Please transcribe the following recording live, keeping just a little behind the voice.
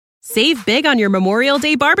Save big on your Memorial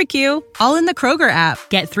Day barbecue, all in the Kroger app.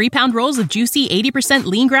 Get 3-pound rolls of juicy 80%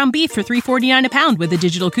 lean ground beef for $3.49 a pound with a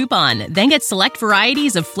digital coupon. Then get select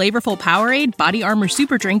varieties of flavorful Powerade, Body Armor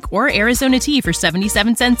Super Drink, or Arizona tea for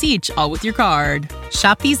 77 cents each, all with your card.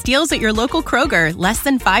 Shop these deals at your local Kroger, less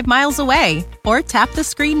than 5 miles away. Or tap the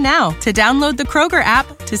screen now to download the Kroger app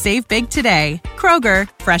to save big today. Kroger,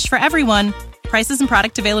 fresh for everyone. Prices and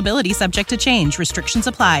product availability subject to change. Restrictions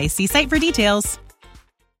apply. See site for details.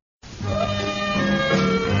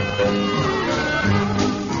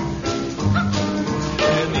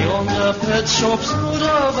 The pet shop stood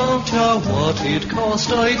about ya, what it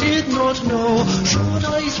cost I did not know. Should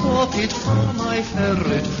I swap it for my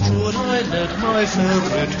ferret? Should I let my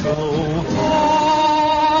ferret go?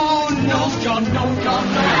 Oh, no, John, no, John,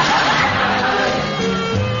 no.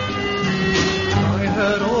 I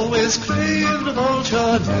had always craved about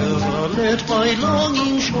ya, never let my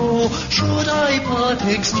longing show. Should I but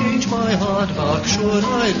exchange my heart back? Should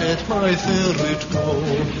I let my ferret go?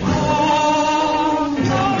 Oh,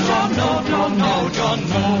 no, John, no, John, no, John,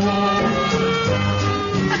 no.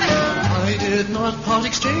 I did not part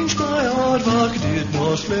exchange my aardvark, did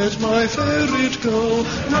not let my ferret go.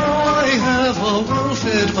 Now I have a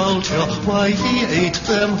well-fed vulture, why he ate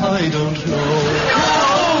them I don't know.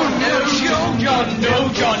 No, John, no,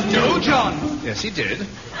 John, no, John. Yes, he did. We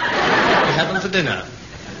had them for dinner.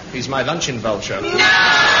 He's my luncheon vulture. No!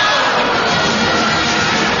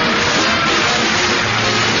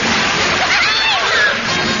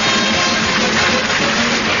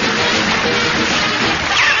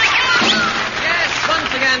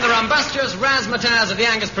 The rumbustious razzmatazz of the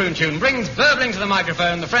Angus Prune Tune brings burbling to the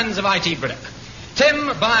microphone the friends of I.T. Briddock. Tim,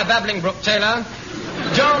 by a babbling Brook Taylor.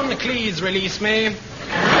 John, Cleese, release me.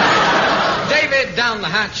 David, down the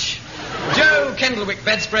hatch. Joe, Kendlewick,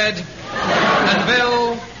 bedspread. And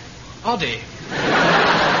Bill, Oddie.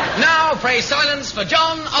 Now, pray silence for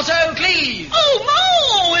John Otto Cleese. Oh,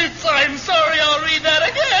 no! I'm sorry, I'll read that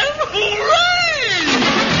again. Hooray!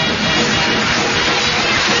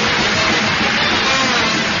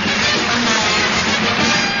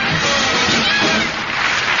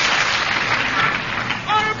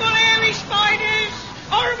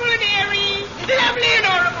 Horrible and airy, lovely and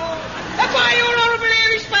horrible. Why, your horrible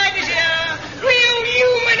airy spiders here, real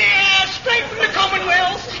human air, straight from the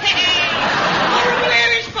Commonwealth. Horrible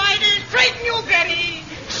airy spiders, frighten your granny.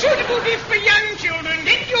 Suitable gift for young children.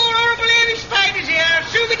 Get your horrible airy spiders here,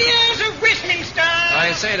 souvenirs of Westminster.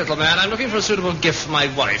 I say, little man, I'm looking for a suitable gift for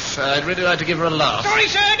my wife. I'd really like to give her a laugh. Sorry,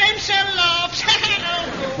 sir, don't sell laughs.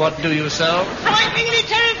 What do you sell? Frighteningly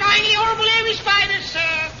terrifying horrible airy spiders,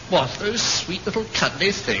 sir. What, those sweet little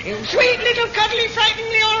cuddly things? Sweet little cuddly,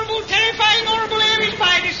 frighteningly horrible, terrifying, horrible airy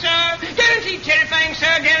spiders, sir. Guaranteed terrifying,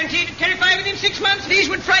 sir. Guaranteed to terrify within 6 months. These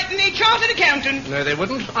would frighten a chartered accountant. No, they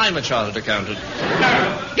wouldn't. I'm a chartered accountant.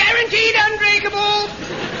 Guaranteed unbreakable.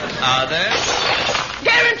 Are they?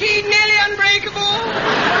 Guaranteed nearly unbreakable.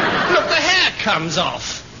 Look, the hair comes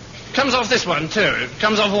off. Comes off this one, too. It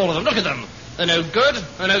comes off all of them. Look at them. They're no good.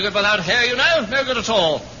 They're no good without hair, you know. No good at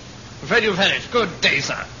all. I'm afraid you've had it. Good day,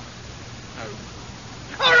 sir.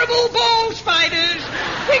 Horrible ball spiders.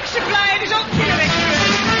 Quick supply is up to your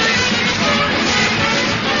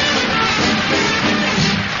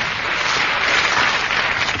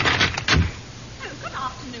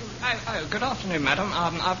Good afternoon, madam.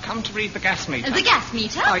 I've come to read the gas meter. The gas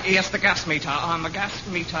meter? Oh, yes, the gas meter. I'm a gas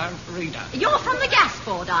meter reader. You're from the gas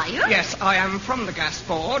board, are you? Yes, I am from the gas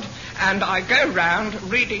board, and I go round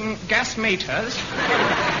reading gas meters,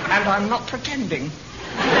 and I'm not pretending.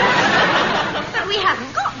 But we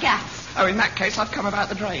haven't got gas. Oh, in that case, I've come about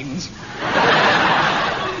the drains.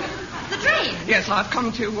 The drains? Yes, I've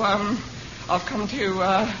come to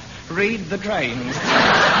read the drains.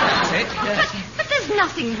 That's it, yes. But there's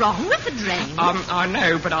nothing wrong with the drains. I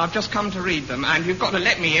know, but I've just come to read them, and you've got to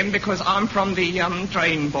let me in because I'm from the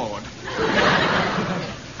drain board.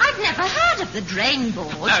 I've never heard of the drain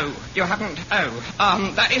board. Oh, you haven't? Oh,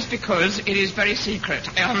 that is because it is very secret.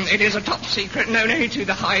 It is a top secret known only to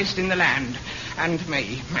the highest in the land. And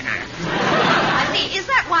me. I see. Is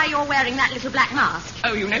that why you're wearing that little black mask?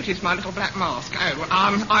 Oh, you noticed my little black mask. Oh,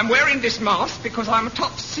 I'm wearing this mask because I'm a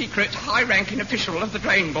top secret, high-ranking official of the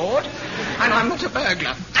drain board, and I'm not a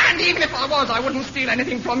burglar. And even if I was, I wouldn't steal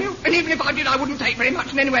anything from you. And even if I did, I wouldn't take very much.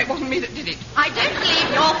 And anyway, it wasn't me that did it. I don't believe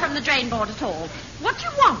you're from the drain board at all. What do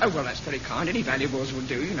you want? Oh, well, that's very kind. Any valuables would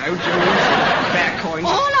do, you know. Jewels, spare coins.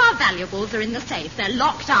 All our valuables are in the safe. They're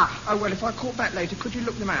locked up. Oh, well, if I call back later, could you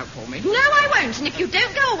look them out for me? No, I won't. And if you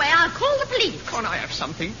don't go away, I'll call the police. Can't I have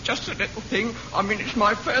something? Just a little thing. I mean, it's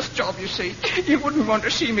my first job, you see. You wouldn't want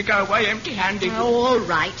to see me go away empty-handed. All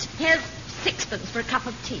right. Here's sixpence for a cup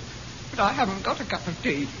of tea. But I haven't got a cup of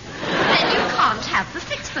tea. Then you can't have the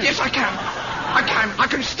sixpence. Yes, I can. I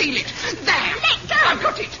can steal it. There. Let go. I've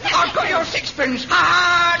got it. I've got your sixpence.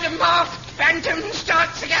 Ah, the masked phantom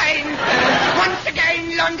starts again. Once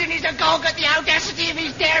again, London is agog at the audacity of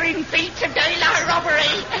his daring feats of daylight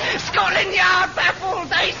robbery. Scotland Yard baffled.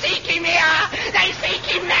 They seek him here. They seek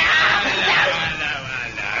him now.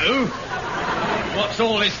 Hello. What's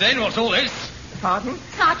all this, then? What's all this? Pardon?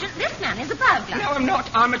 Sergeant, this man is a burglar. No, I'm not.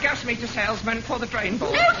 I'm a gas meter salesman for the drain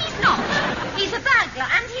board. No, he's not. He's a burglar,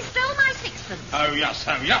 and he stole my sixpence. Oh, yes.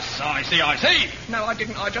 I see. No, I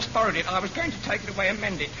didn't. I just borrowed it. I was going to take it away and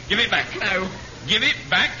mend it. Give it back. No. Give it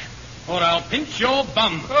back, or I'll pinch your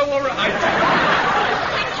bum. Oh, all right.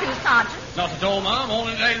 Thank you, Sergeant. Not at all, ma'am. All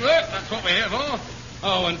in day's work. That's what we're here for.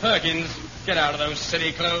 Oh, and Perkins, get out of those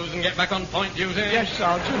silly clothes and get back on point duty. Yes,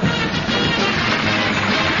 Sergeant.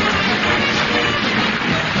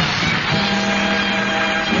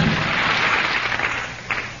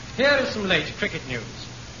 Here is some late cricket news.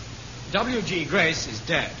 W.G. Grace is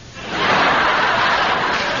dead.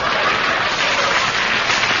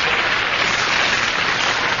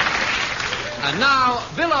 And now,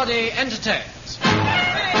 Bill Oddie entertains.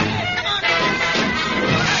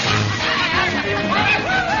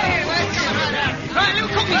 Right, little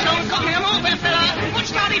cooking show, cooking. I'm all about fella. What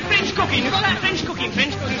started French cooking? You got that French cooking.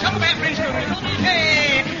 Talk about French cooking.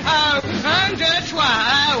 Hey, un, deux,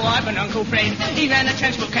 trois. I've an Uncle Fred. He ran a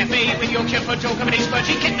transport cafe with Yorkshire for talk about experts.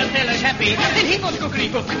 He kept the fellas happy. Then he got a cookery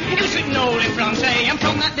book. It was written all in Francais. And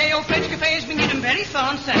from that day, old French cafe has been getting very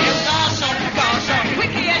fancy. Garçon,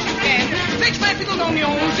 quickly as you can. Fetch my pickled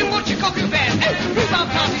onions and watch your cock and band.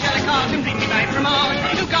 Rhubarb tarties a la carte and bring me my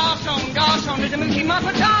fromage. Garçon, there's a moussi ma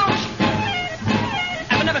potage.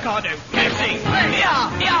 Another cardo. KFC.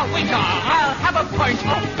 Yeah, waiter. I'll have a pint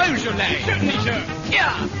of Beaujolais. Certainly, sir.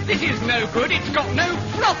 Yeah, this is no good. It's got no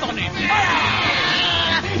froth on it.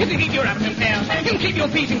 You can keep your apples and pears. You can keep your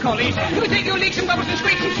peas and collies. You can take your leeks and bubbles and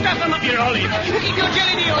squeaks and stuff them up your olive. You can keep your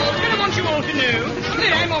jelly deals. But I want you all to know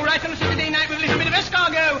that I'm all right on a Saturday night with a little bit of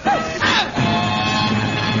escargot.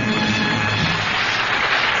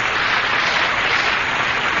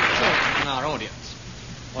 Children in our audience.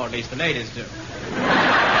 Or at least the ladies do.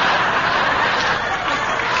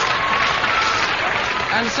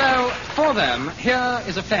 And so, for them, here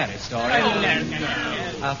is a fairy story.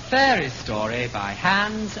 A fairy story by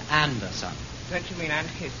Hans Andersen. Don't you mean and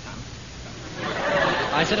his son?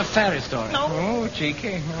 I said a fairy story. Oh,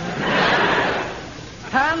 cheeky.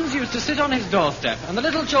 Hans used to sit on his doorstep, and the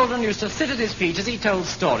little children used to sit at his feet as he told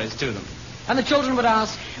stories to them. And the children would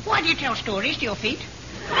ask, Why do you tell stories to your feet?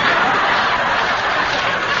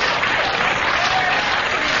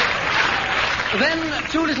 Then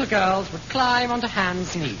two little girls would climb onto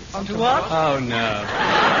Hans' knees. Onto what? Oh, no.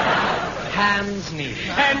 Hans' knees.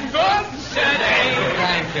 And God said,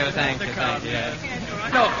 Thank you.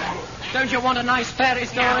 Look, don't you want a nice fairy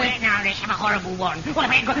story? Now, let's have a horrible one. What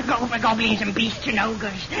about goblins and beasts and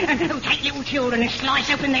ogres? And who take little children and slice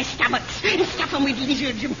open their stomachs and stuff them with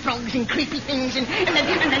lizards and frogs and creepy things and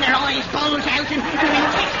then their eyes bulge out and their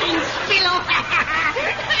intestines spill off.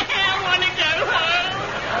 I want to go home.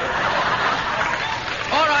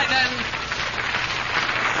 All right, then.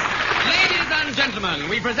 Ladies and gentlemen,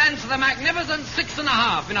 we present the magnificent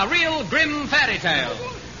 6.5 in a real grim fairy tale.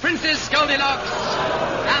 Princess Goldilocks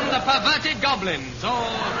and the Perverted Goblins, or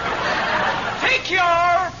Take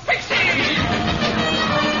your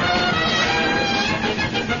pixie!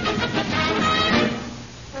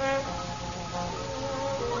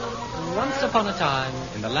 Once upon a time,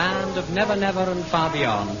 in the land of Never Never and Far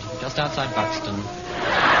Beyond, just outside Buxton,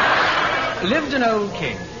 lived an old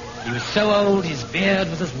king. He was so old, his beard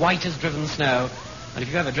was as white as driven snow. And if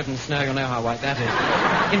you've ever driven snow, you'll know how white that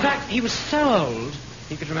is. In fact, he was so old,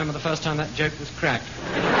 he could remember the first time that joke was cracked.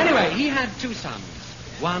 Anyway, he had two sons.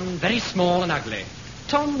 One very small and ugly,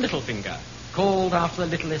 Tom Littlefinger, called after the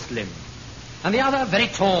littlest limb. And the other very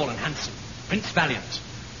tall and handsome, Prince Valiant,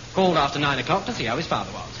 called after 9 o'clock to see how his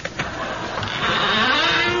father was.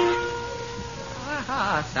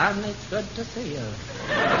 Son, it's good to see you.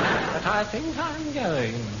 But I think I'm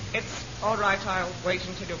going. It's all right. I'll wait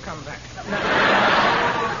until you come back.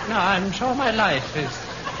 No, I'm sure my life is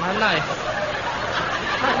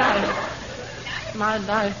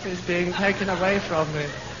being taken away from me.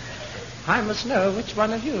 I must know which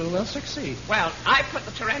one of you will succeed. Well, I put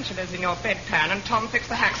the tarantulas in your bedpan and Tom fixed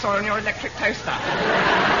the hacksaw in your electric toaster.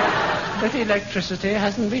 But electricity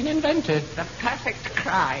hasn't been invented. The perfect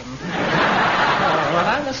crime. Well,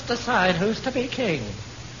 I must decide who's to be king.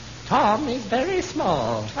 Tom is very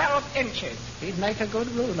small. 12 inches. He'd make a good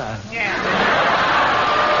ruler. Yeah.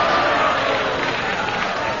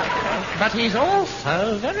 But he's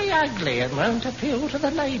also very ugly and won't appeal to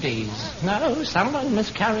the ladies. No, someone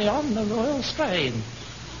must carry on the royal strain.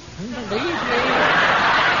 And believe me,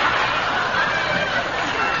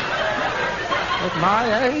 at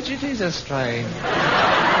my age it is a strain.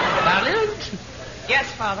 Valiant? Yes,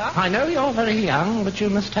 Father. I know you're very young, but you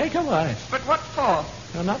must take a wife. But what for?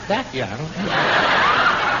 You're not that young.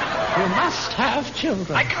 You must have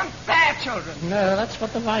children. I can't bear children. No, that's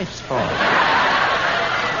what the wife's for.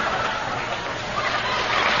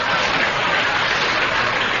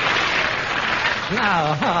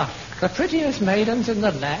 Now, the prettiest maidens in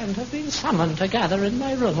the land have been summoned to gather in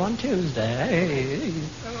my room on Tuesday.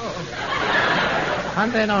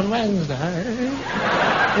 And then on Wednesday,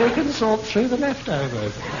 you can sort through the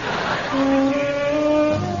leftovers.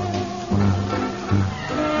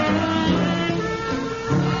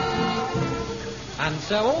 And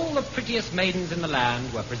so all the prettiest maidens in the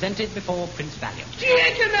land were presented before Prince Valiant.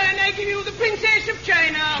 Gentlemen, I give you the Princess of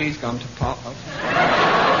China. She's gone to pot.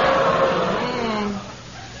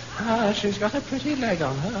 She's got a pretty leg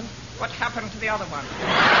on her. What happened to the other one?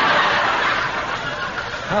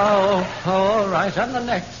 Oh, all right, and the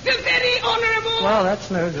next. The very honourable. Well,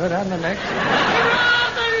 that's no good, and the next.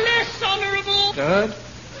 Rather less honourable. Good.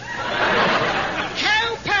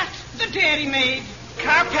 Cowpat, the dairymaid.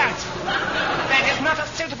 Cowpat. That is not a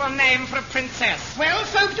suitable name for a princess. Well,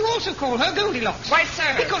 folk do also call her Goldilocks. Why so?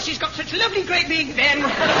 Because she's got such lovely great big... Then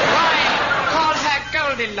why call her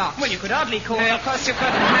Goldilocks? Well, you could hardly call No, her... of course you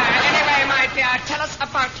couldn't. No. Anyway, my dear, tell us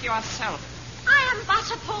about yourself. I am but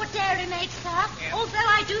a poor dairymaid, sir, although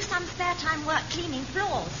I do some spare time work cleaning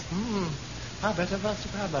floors. I better bust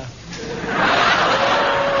a rubber.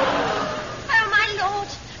 Oh, my lord,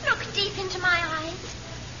 look deep into my eyes.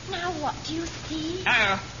 Now, what do you see?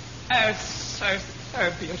 Oh, so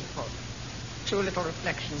beautiful. Two little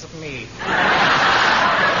reflections of me.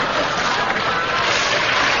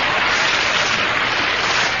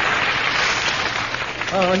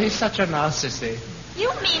 Oh, he's such a narcissist. You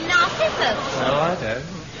mean Narcissus? No, I don't.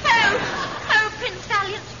 Oh, Prince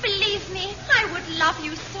Valiant, believe me, I would love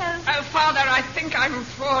you so. Oh, Father, I think I'm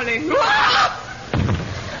falling.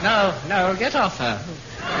 No, get off her.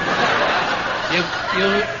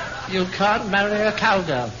 You can't marry a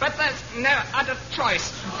cowgirl. But there's no other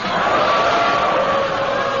choice.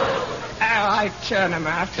 Oh, I turn him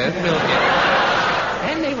out.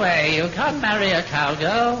 Anyway, you can't marry a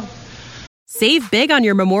cowgirl. Save big on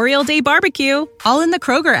your Memorial Day barbecue, all in the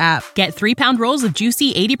Kroger app. Get 3-pound rolls of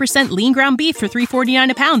juicy 80% lean ground beef for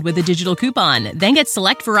 $3.49 a pound with a digital coupon. Then get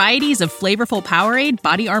select varieties of flavorful Powerade,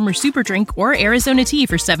 Body Armor Super Drink, or Arizona tea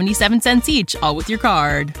for 77 cents each, all with your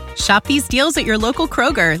card. Shop these deals at your local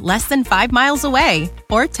Kroger, less than 5 miles away.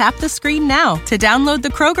 Or tap the screen now to download the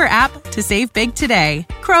Kroger app to save big today.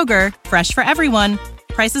 Kroger, fresh for everyone.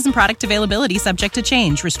 Prices and product availability subject to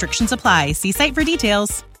change. Restrictions apply. See site for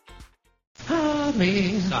details. Ah,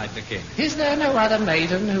 me. Sighed the king. Is there no other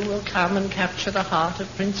maiden who will come and capture the heart of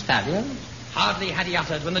Prince Valiant? Hardly had he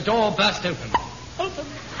uttered when the door burst open.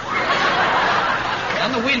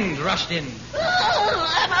 And the wind rushed in. Oh,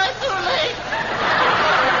 am I too late?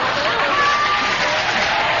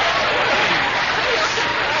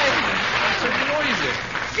 So noisy.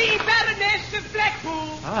 The Baroness of Blackpool.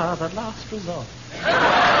 Ah, the last resort.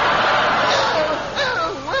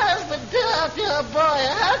 Where's the dear boy?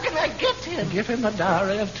 How can I get him? Give him a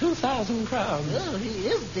dowry of 2,000 crowns. Oh, he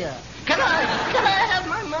is dear. Can I have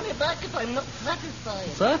my money back if I'm not satisfied?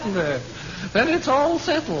 Certainly. Then it's all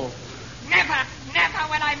settled. Never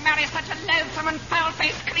will I marry such a loathsome and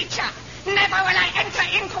foul-faced creature. Never will I enter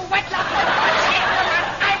into wedlock with such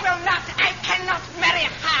a woman. I cannot marry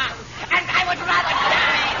her. And I would rather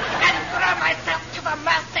die than throw myself to the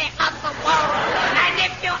mercy of the world. And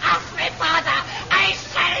if you ask me, Father, I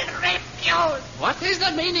shall refuse. What is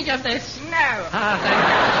the meaning of this? No. Ah, thank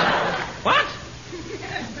you. What?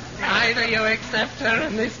 Either you accept her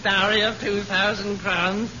in this dowry of 2,000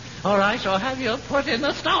 crowns, or I shall have you put in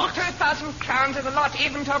the stocks. 2,000 crowns is a lot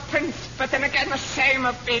even to a prince, but then again the shame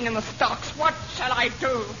of being in the stocks. What shall I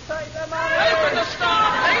do? Take the money. Open the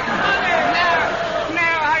stocks. Take the money.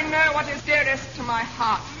 No, I know what is dearest to my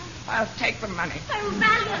heart. I'll take the money. Oh,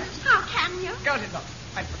 Valiant, how can you? Goldilocks.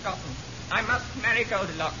 I'd forgotten. I must marry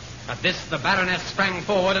Goldilocks. At this, the Baroness sprang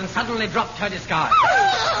forward and suddenly dropped her disguise.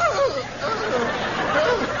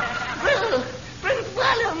 Prince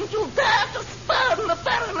Valiant, you dare to spurn the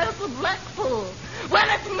Baroness of Blackpool. Well,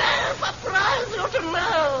 it may surprise you to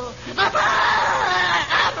know that I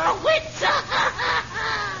am a witch.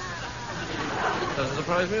 Doesn't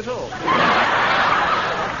surprise me at all.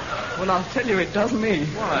 Well, I'll tell you, it does me.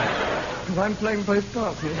 Why? Because I'm playing both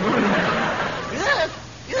parts.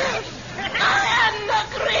 Yes.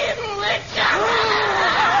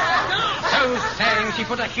 she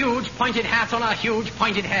put a huge pointed hat on her huge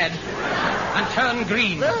pointed head and turned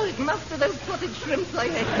green. Oh, it must be those potted shrimps I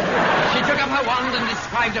hate. She took up her wand and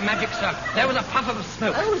described a magic circle. There was a puff of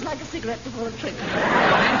smoke. Oh, it was like a cigarette before a trick.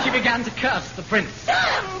 Then she began to curse the prince.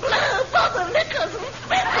 Damn, blow, bother, knickers, and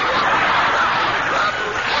spit. Rotten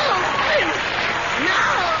hell, prince.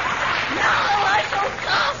 Now I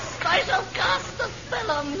shall cast a spell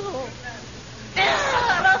on you.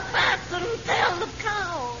 Ear of fat and tail of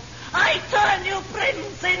cow. I turn you,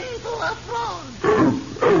 prince, into a frog.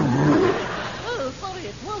 Oh, sorry,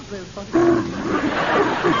 it was those bodies.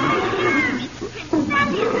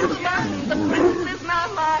 The prince is now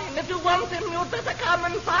mine. If you want him, you'd better come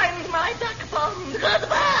and find my duck pond.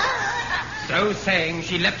 Goodbye. So saying,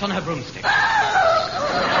 she leapt on her broomstick. I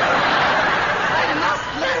must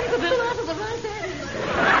learn to do that at the right end.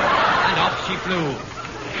 And off she flew.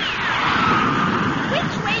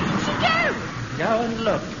 Which way did she go? Go and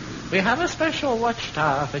look. We have a special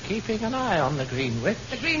watchtower for keeping an eye on the Green Witch.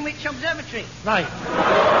 The Greenwich Observatory. Right.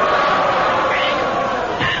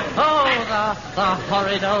 Oh, the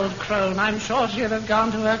horrid old crone. I'm sure she'll have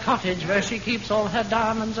gone to her cottage where she keeps all her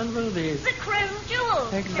diamonds and rubies. The Crone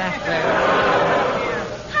Jewels. Exactly.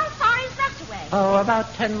 How far is that away? Oh,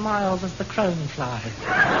 about 10 miles as the crone flies.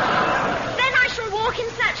 Then I shall walk in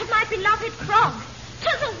search of my beloved frog. To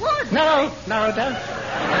the woods. No, don't.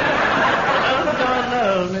 Don't go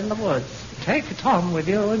alone in the woods. Take Tom with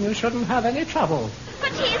you and you shouldn't have any trouble.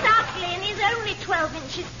 But he's ugly and he's only 12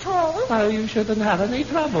 inches tall. Oh, you shouldn't have any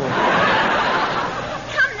trouble.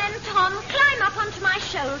 Come then, Tom. Climb up onto my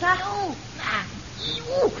shoulder.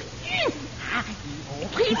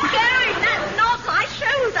 Keep going. That's not my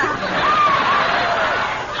shoulder.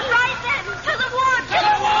 Right then, to the woods. To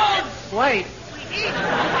the woods. Wait.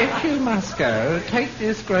 If you must go, take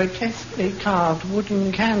this grotesquely carved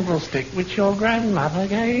wooden candlestick which your grandmother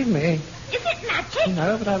gave me. Is it magic?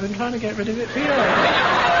 No, but I've been trying to get rid of it for you.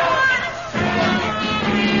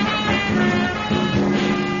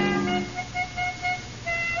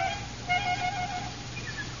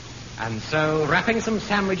 And so, wrapping some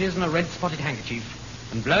sandwiches in a red-spotted handkerchief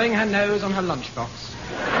and blowing her nose on her lunchbox,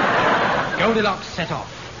 Goldilocks set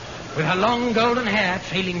off, with her long golden hair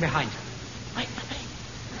trailing behind her.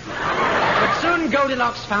 But soon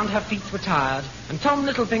Goldilocks found her feet were tired, and Tom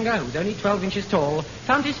Littlefinger, who was only 12 inches tall,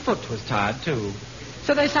 found his foot was tired too.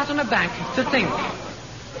 So they sat on a bank to think.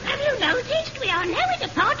 Have you noticed we are now in a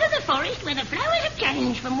part of the forest where the flowers have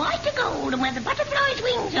changed from white to gold, and where the butterflies'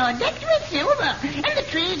 wings are decked with silver, and the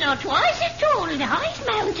trees are twice as tall as the highest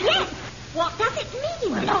mountain? Yes. What does it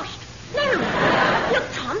mean? We're lost. No. Look,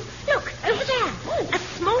 Tom. Look, over there. A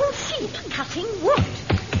small sheep cutting wood.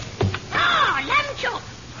 Ah, lamb chop.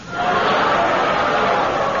 I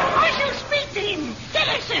shall speak to him. Tell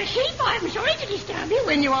us, Sir Sheep, I am sorry to disturb you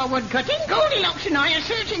when you are wood cutting. Goldilocks and I are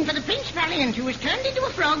searching for the Prince Valiant, who was turned into a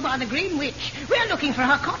frog by the Green Witch. We are looking for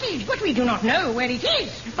her cottage, but we do not know where it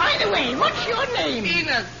is. By the way, what's your name?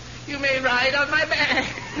 Venus, you may ride on my back.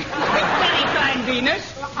 Very fine, Venus.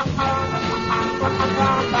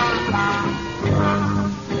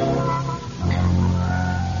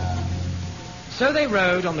 So they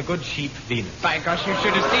rode on the good sheep Venus. By gosh, you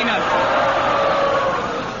should have seen us.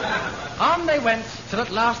 On they went till at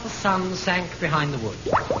last the sun sank behind the wood.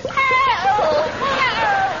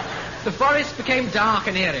 The forest became dark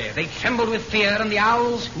and eerie. They trembled with fear and the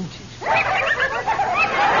owls hooted.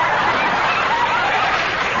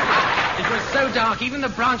 It was so dark, even the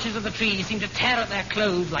branches of the trees seemed to tear at their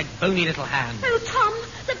clothes like bony little hands. Oh, Tom,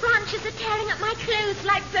 the branches are tearing at my clothes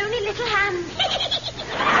like bony little hands.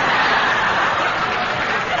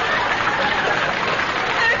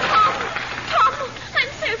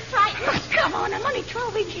 Come on, I'm only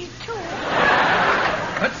 12 inches tall.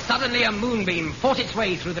 But suddenly a moonbeam fought its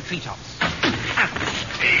way through the treetops.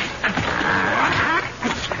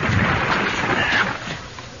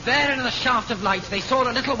 There in the shaft of light, they saw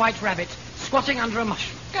a little white rabbit squatting under a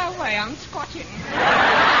mushroom. Go away, I'm squatting.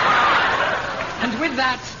 And with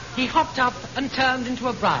that, he hopped up and turned into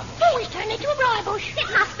a briar bush. Oh, he's turned into a briar bush. It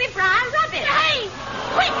must be Briar Rabbit. Hey,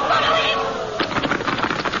 quick, follow him.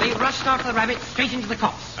 They rushed after the rabbit straight into the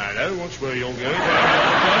copse. Hello, watch where you're going.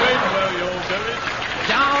 Where you're going.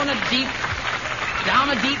 Down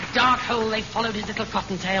a deep, dark hole they followed his little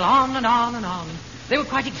cottontail on and on and on. They were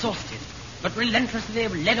quite exhausted, but relentlessly they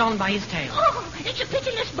were led on by his tail. Oh, it's a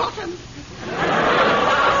pitiless bottom.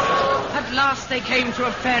 At last they came to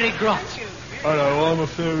a fairy grot. Hello, I'm a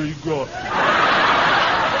fairy grot.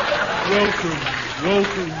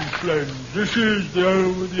 Welcome, friends. This is the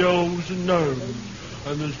home of the elves and gnomes.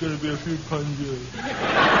 And there's going to be a few puns here.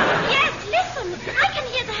 Yes, listen. I can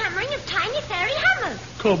hear the hammering of tiny fairy hammers.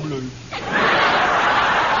 Cobblers.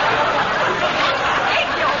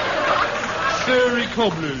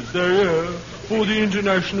 cobblers. They're here for the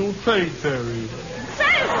International Trade Ferry. So,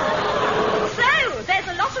 there's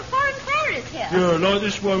a lot of foreign ferries here. Yeah, like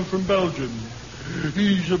this one from Belgium.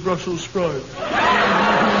 He's a Brussels sprout.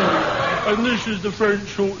 And this is the French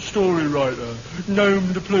short story writer,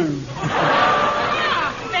 Gnome de Plume.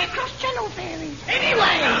 They're cross-channel ferries.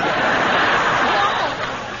 Anyway,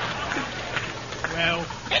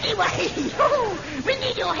 we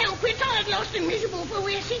need your help. We're tired, lost and miserable, for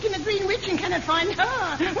we're seeking the Green Witch and cannot find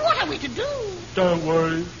her. What are we to do? Don't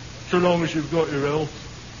worry, so long as you've got your elf.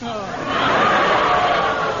 Then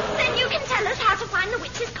you can tell us how to find the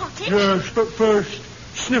witch's cottage? Yes, but first,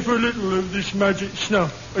 sniff a little of this magic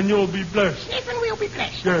snuff, and you'll be blessed. Sniff and we'll be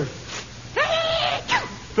blessed. Yes.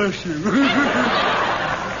 Bless you.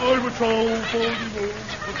 I'm a troll, Baldy.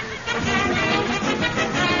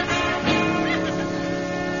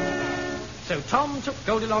 So Tom took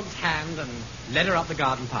Goldilocks' hand and led her up the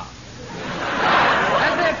garden path.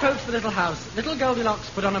 As they approached the little house, little Goldilocks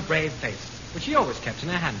put on a brave face, which she always kept in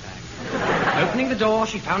her handbag. Opening the door,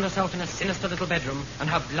 she found herself in a sinister little bedroom, and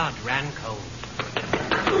her blood ran cold.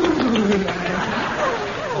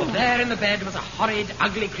 For there in the bed was a horrid,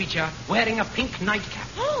 ugly creature wearing a pink nightcap.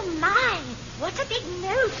 Oh, my. What a big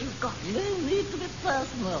nose you've got. No need to be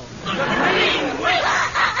personal.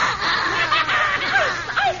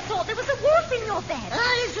 I thought there was a wolf in your bed.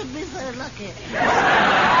 I should be so lucky.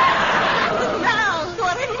 Now you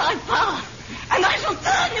are in my path, and I shall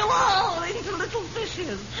turn you all into little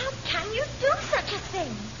fishes. How can you do such a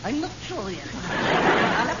thing? I'm not sure yet.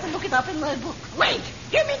 I'll have to look it up in my book. Wait,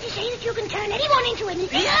 you mean to say that you can turn anyone into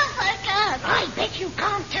anything? Yes, I can. I bet you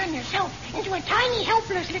can't turn yourself into a tiny,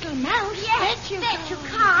 helpless little mouse. Yes, bet you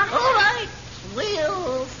can't. All right,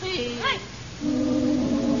 we'll see.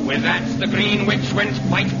 With that, the Green Witch went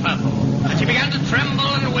quite purple, and she began to tremble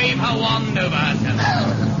and wave her wand over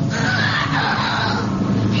herself.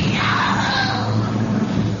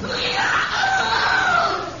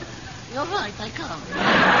 You're right, I can't.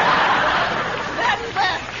 Stand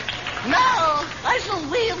back. Now I shall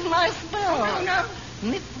wield my spell. Oh, no.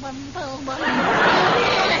 Nip one, tell one.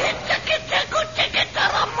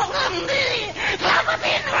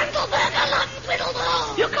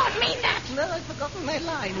 You can't mean that. No, I've forgotten my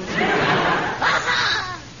lines.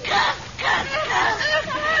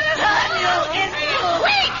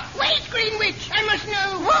 Wait, Green Witch, I must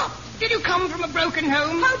know. What? Did you come from a broken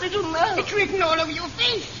home? How did you know? It's written all over your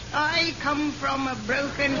face. I come from a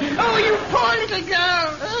broken... Oh, you poor little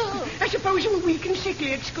girl. Oh. I suppose you were weak and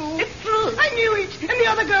sickly at school. It's true. I knew it. And the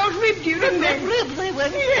other girls ribbed you, didn't they? Rib, they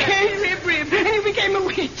went. Yes, rib. And you became a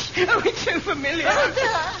witch. Oh, it's so familiar. Oh,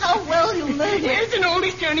 dear, how well you know it. Yes, and all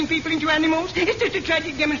this turning people into animals. It's just a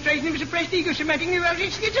tragic demonstration of suppressed ego-somatic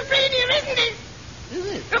neurosis schizophrenia, isn't it? Is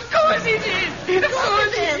it? Of course it is. Of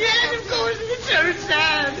course it is. Yes, of course. It's so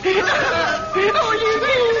sad. All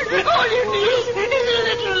you need is a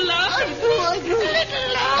little love. I do. A little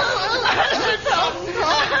love.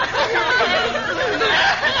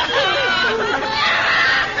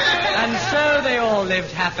 And so they all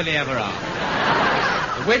lived happily ever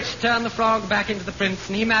after. The witch turned the frog back into the prince,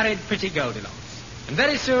 and he married pretty Goldilocks. And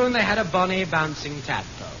very soon they had a bonny, bouncing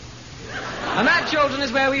tadpole. And that, children,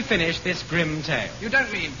 is where we finish this grim tale. You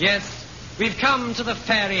don't mean... Yes, we've come to the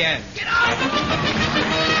fairy end. Get out!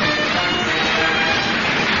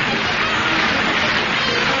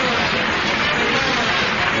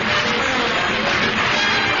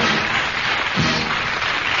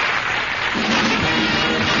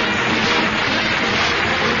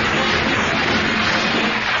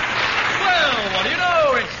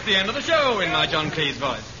 It's the end of the show in my John Cleese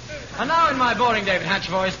voice. And now in my boring David Hatch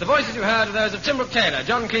voice, the voices you heard are those of Tim Brooke Taylor,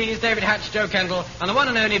 John Cleese, David Hatch, Joe Kendall, and the one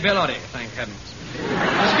and only Bill Oddie, thank heavens.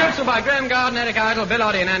 The scripts were by Graham Garden, Eric Idle, Bill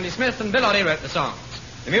Oddie and Andy Smith, and Bill Oddie wrote the songs.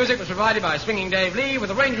 The music was provided by Swinging Dave Lee,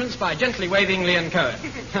 with arrangements by Gently Waving Leon Cohen.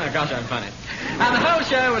 Oh, gosh, I'm funny. And the whole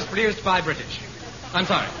show was produced by British. I'm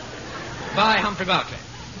sorry. By Humphrey Barclay.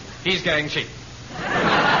 He's going cheap.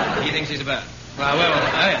 He thinks he's a bird.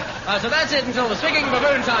 Well, so that's it until the Swinging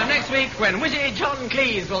Baboon time next week, when witty John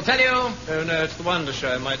Cleese will tell you... Oh, no, it's the Wonder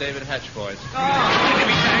Show, my David Hatch voice.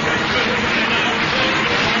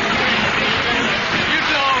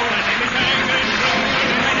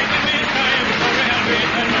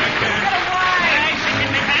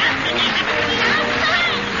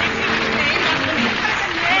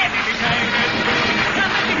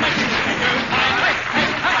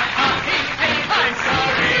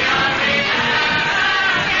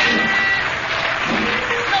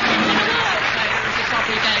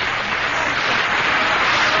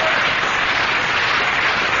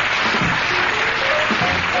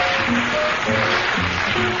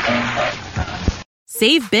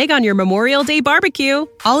 Save big on your Memorial Day barbecue,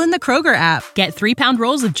 all in the Kroger app. Get 3-pound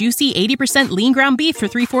rolls of juicy 80% lean ground beef for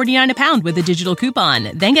 $3.49 a pound with a digital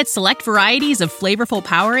coupon. Then get select varieties of flavorful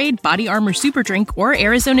Powerade, Body Armor Super Drink, or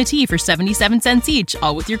Arizona tea for 77 cents each,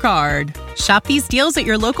 all with your card. Shop these deals at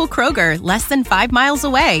your local Kroger, less than 5 miles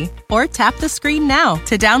away. Or tap the screen now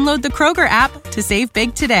to download the Kroger app to save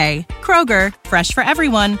big today. Kroger, fresh for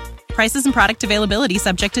everyone. Prices and product availability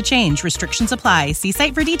subject to change. Restrictions apply. See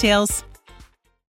site for details.